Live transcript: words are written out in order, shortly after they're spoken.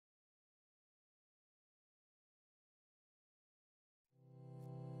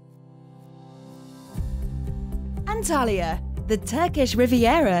Antalya, the Turkish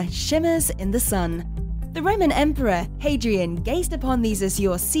Riviera shimmers in the sun. The Roman Emperor Hadrian gazed upon these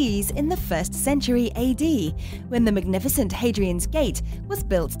azure seas in the 1st century AD, when the magnificent Hadrian's Gate was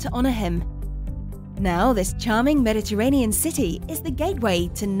built to honor him. Now, this charming Mediterranean city is the gateway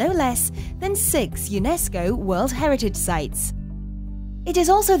to no less than 6 UNESCO World Heritage Sites. It is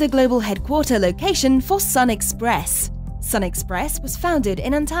also the global headquarter location for SunExpress. SunExpress was founded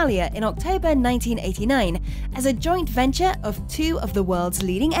in Antalya in October 1989 as a joint venture of 2 of the world's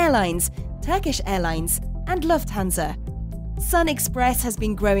leading airlines, Turkish Airlines and Lufthansa. SunExpress has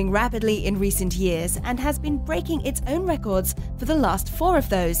been growing rapidly in recent years and has been breaking its own records for the last 4 of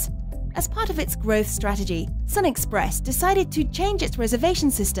those. As part of its growth strategy, SunExpress decided to change its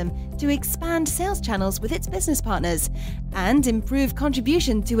reservation system to expand sales channels with its business partners and improve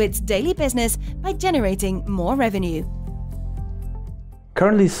contribution to its daily business by generating more revenue.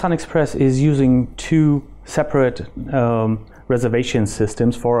 Currently, SunExpress is using 2 separate reservation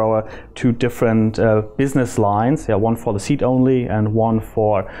systems for our 2 different business lines. One for the seat only and one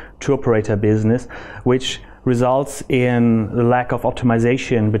for tour operator business, which results in the lack of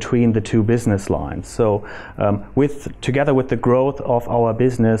optimization between the 2 business lines. So together with the growth of our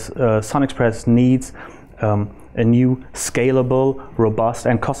business, SunExpress needs a new scalable, robust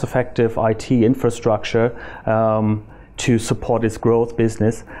and cost-effective IT infrastructure to support its growth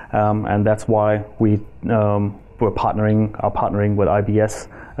business, and that's why we are partnering with IBS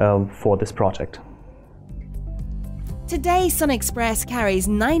for this project. Today, SunExpress carries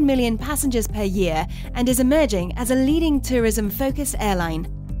 9 million passengers per year and is emerging as a leading tourism-focused airline.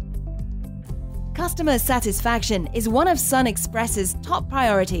 Customer satisfaction is one of SunExpress's top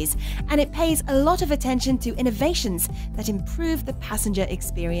priorities, and it pays a lot of attention to innovations that improve the passenger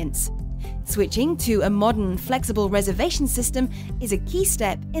experience. Switching to a modern, flexible reservation system is a key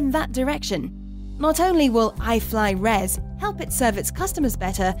step in that direction. Not only will iFlyRes help it serve its customers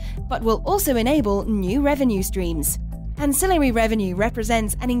better, but will also enable new revenue streams. Ancillary revenue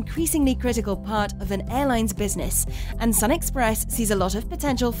represents an increasingly critical part of an airline's business, and SunExpress sees a lot of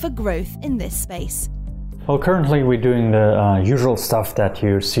potential for growth in this space. Well, currently we're doing the usual stuff that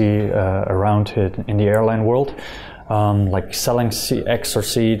you see around in the airline world. Like selling extra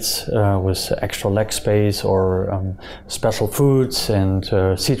seats with extra leg space, or special foods and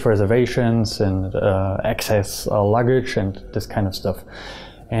seat reservations and excess luggage and this kind of stuff.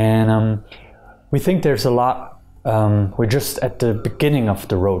 And we think there's a lot, we're just at the beginning of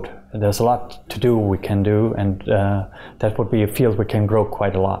the road. There's a lot to do, we can do, and that would be a field we can grow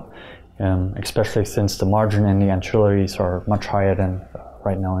quite a lot, especially since the margin in the ancillaries are much higher than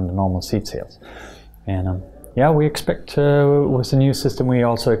right now in the normal seat sales. And yeah, we expect with the new system, we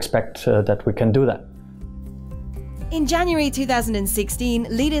also expect that we can do that. In January 2016,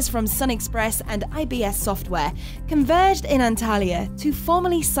 leaders from SunExpress and IBS Software converged in Antalya to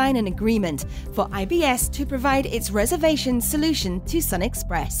formally sign an agreement for IBS to provide its reservation solution to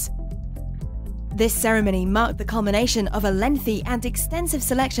SunExpress. This ceremony marked the culmination of a lengthy and extensive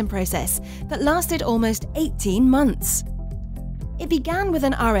selection process that lasted almost 18 months. It began with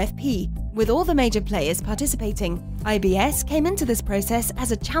an RFP, with all the major players participating. IBS came into this process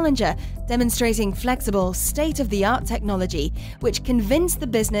as a challenger, demonstrating flexible, state-of-the-art technology, which convinced the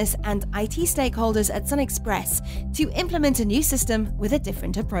business and IT stakeholders at SunExpress to implement a new system with a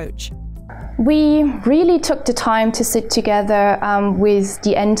different approach. We really took the time to sit together with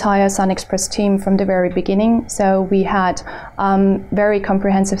the entire SunExpress team from the very beginning. So we had very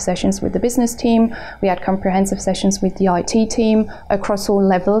comprehensive sessions with the business team, we had comprehensive sessions with the IT team across all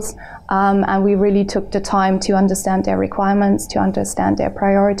levels, and we really took the time to understand their requirements, to understand their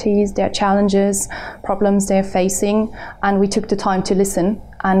priorities, their challenges, problems they're facing, and we took the time to listen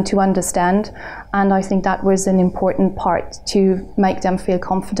and to understand. And I think that was an important part, to make them feel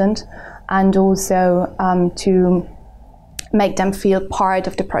confident and also to make them feel part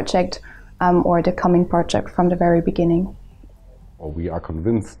of the project or the coming project from the very beginning. We are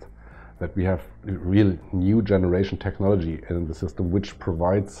convinced that we have real new generation technology in the system, which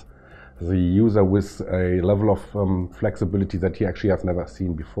provides the user with a level of flexibility that he actually has never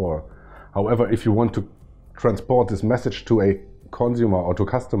seen before. However, if you want to transport this message to a consumer or to a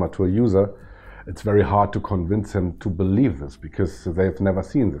customer, to a user, it's very hard to convince him to believe this, because they've never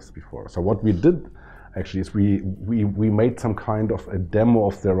seen this before. So what we did actually is we made some kind of a demo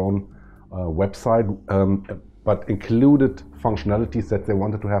of their own website, but included functionalities that they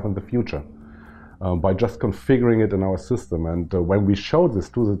wanted to have in the future by just configuring it in our system. And when we showed this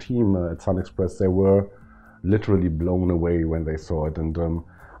to the team at SunExpress, they were literally blown away when they saw it. And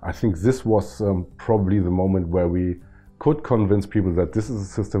I think this was probably the moment where we could convince people that this is a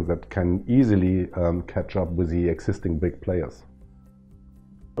system that can easily catch up with the existing big players.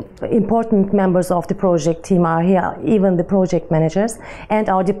 Important members of the project team are here, even the project managers and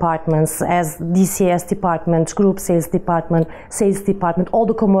our departments as DCS department, group sales department, all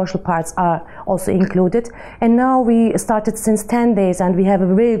the commercial parts are also included. And now we started since 10 days and we have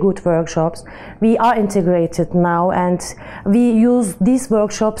very good workshops. We are integrated now and we use these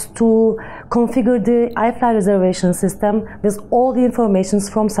workshops to configure the iFly reservation system with all the information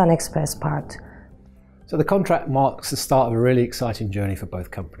from SunExpress part. So the contract marks the start of a really exciting journey for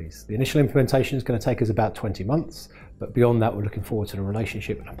both companies. The initial implementation is going to take us about 20 months, but beyond that we're looking forward to a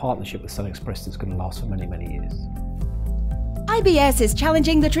relationship and a partnership with SunExpress that's going to last for many, many years. IBS is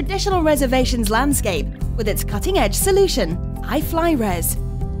challenging the traditional reservations landscape with its cutting-edge solution, iFlyRes.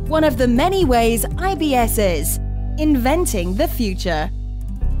 One of the many ways IBS is inventing the future.